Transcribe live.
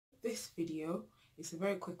this video is a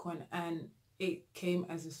very quick one, and it came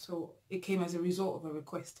as a result of a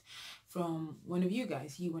request from one of you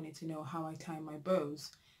guys. You wanted to know how I tie my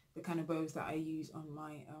bows, the kind of bows that I use on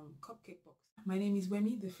my cupcake box. My name is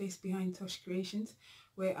Wemi, the face behind ToshCreations,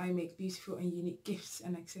 where I make beautiful and unique gifts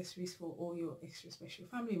and accessories for all your extra special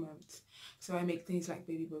family moments. So I make things like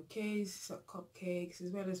baby bouquets, cupcakes,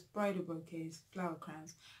 as well as bridal bouquets, flower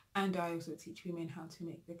crowns, and I also teach women how to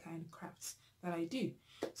make the kind of crafts that I do.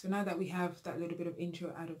 So now that we have that little bit of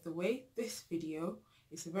intro out of the way, this video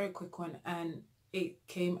is a very quick one, and it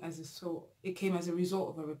came as a result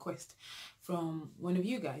of a request from one of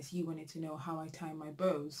you guys. You wanted to know how I tie my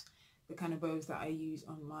bows, the kind of bows that I use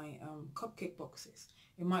on my cupcake boxes.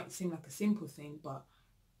 It might seem like a simple thing, but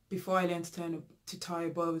before I learned to tie a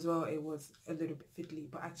bow as well, it was a little bit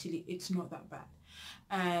fiddly, but actually it's not that bad.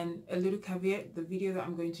 And a little caveat, the video that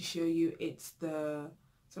I'm going to show you, it's the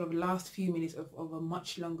sort of last few minutes of a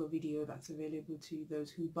much longer video that's available to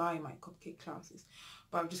those who buy my cupcake classes.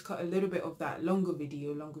 But I've just cut a little bit of that longer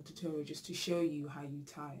tutorial just to show you how you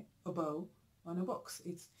tie a bow on a box.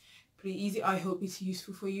 It's pretty easy. I hope it's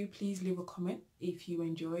useful for you. Please leave a comment if you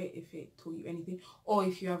enjoy it, if it taught you anything, or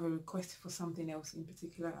if you have a request for something else in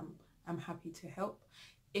particular. I'm happy to help.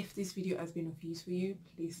 If this video has been of use for you,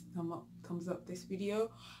 please thumbs up this video,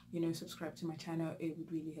 subscribe to my channel. It would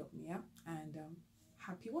really help me out, and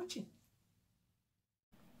happy watching.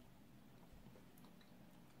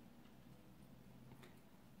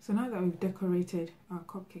 So now that we've decorated our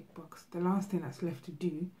cupcake box, the last thing that's left to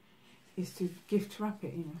do is to gift wrap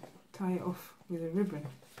it, tie it off with a ribbon.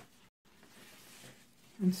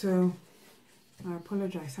 And so I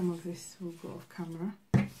apologize, some of this will go off camera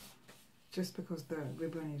just because the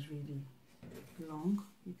ribbon is really long.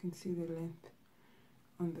 You can see the length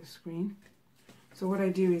on the screen. So what I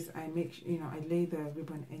do is I make I lay the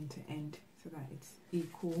ribbon end to end so that it's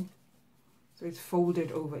equal, so it's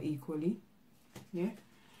folded over equally, yeah.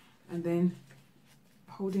 And then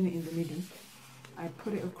holding it in the middle, I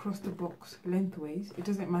put it across the box lengthways. It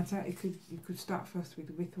doesn't matter. You could start first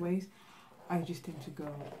with widthways. I just tend to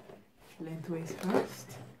go lengthways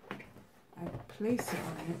first. I place it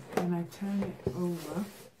on it and I turn it over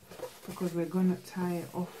because we're gonna tie it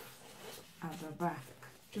off at the back.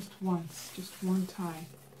 Just once, just one tie.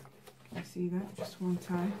 Can you see that? Just one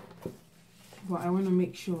tie. But I want to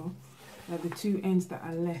make sure that the two ends that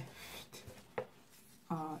are left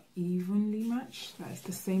are evenly matched, that it's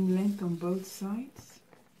the same length on both sides.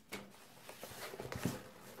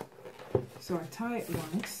 So I tie it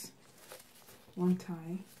once, one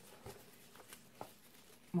tie,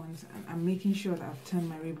 once, and I'm making sure that I've turned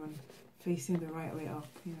my ribbon facing the right way up,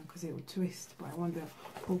 because it will twist, but I want the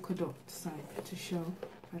polka dot side to show.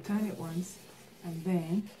 I turn it once, and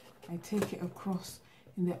then I take it across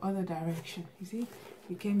in the other direction. You see,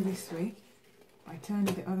 it came this way, I turn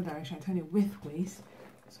it the other direction, I turn it widthways,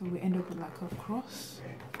 so we end up with like a cross.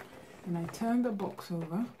 And I turn the box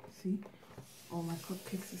over, see, all my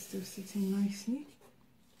cupcakes are still sitting nicely.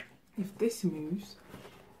 If this moves,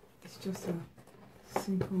 it's just a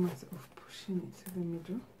simple matter of pushing it to the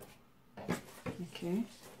middle. Okay,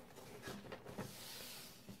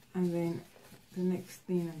 and then the next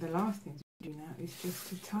thing and the last thing to do now is just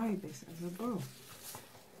to tie this as a bow.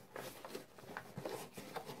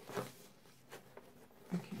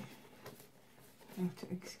 Okay, you have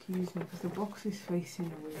to excuse me because the box is facing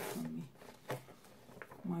away from me.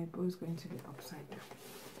 My bow is going to be upside down,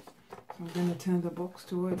 so I'm going to turn the box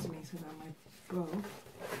towards me so that my bow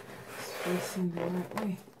is facing the right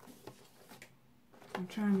way. I'll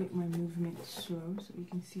try and make my movement slow so you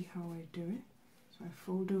can see how I do it. So I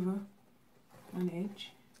fold over one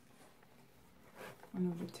edge, one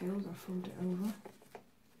of the tails, I fold it over,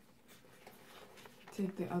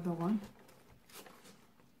 take the other one,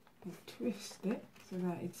 and twist it so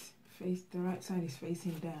that it's the right side is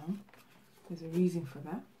facing down. There's a reason for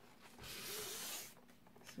that.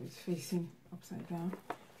 So it's facing upside down,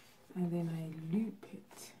 and then I loop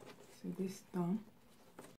it. So this thumb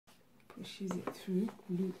pushes it through,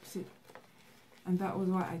 loops it, and that was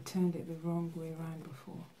why I turned it the wrong way around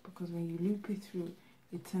before, because when you loop it through,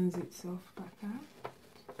 it turns itself back out.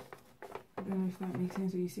 I don't know if that makes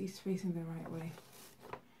sense. So you see it's facing the right way,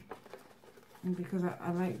 and because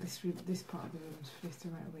I like this part of the ribbon to face the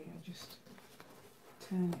right way, I just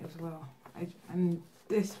turn it as well. And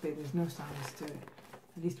this bit, there's no science to it,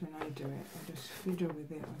 at least when I do it. I just fiddle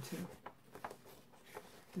with it until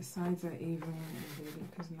the sides are even and they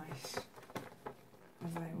look as nice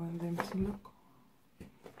as I want them to look.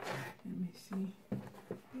 Let me see.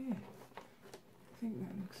 Yeah, I think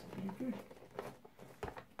that looks pretty good.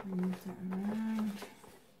 Move that around.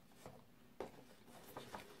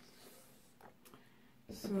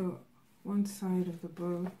 So one side of the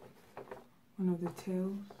bow, one of the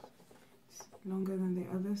tails, is longer than the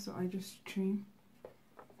other, so I just trim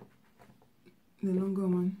the longer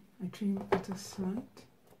one. I trim at a slant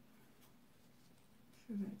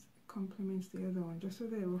so that it complements the other one, just so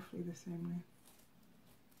they're roughly the same length.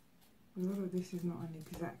 A lot of this is not an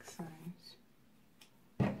exact size.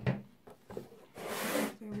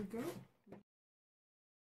 There we go.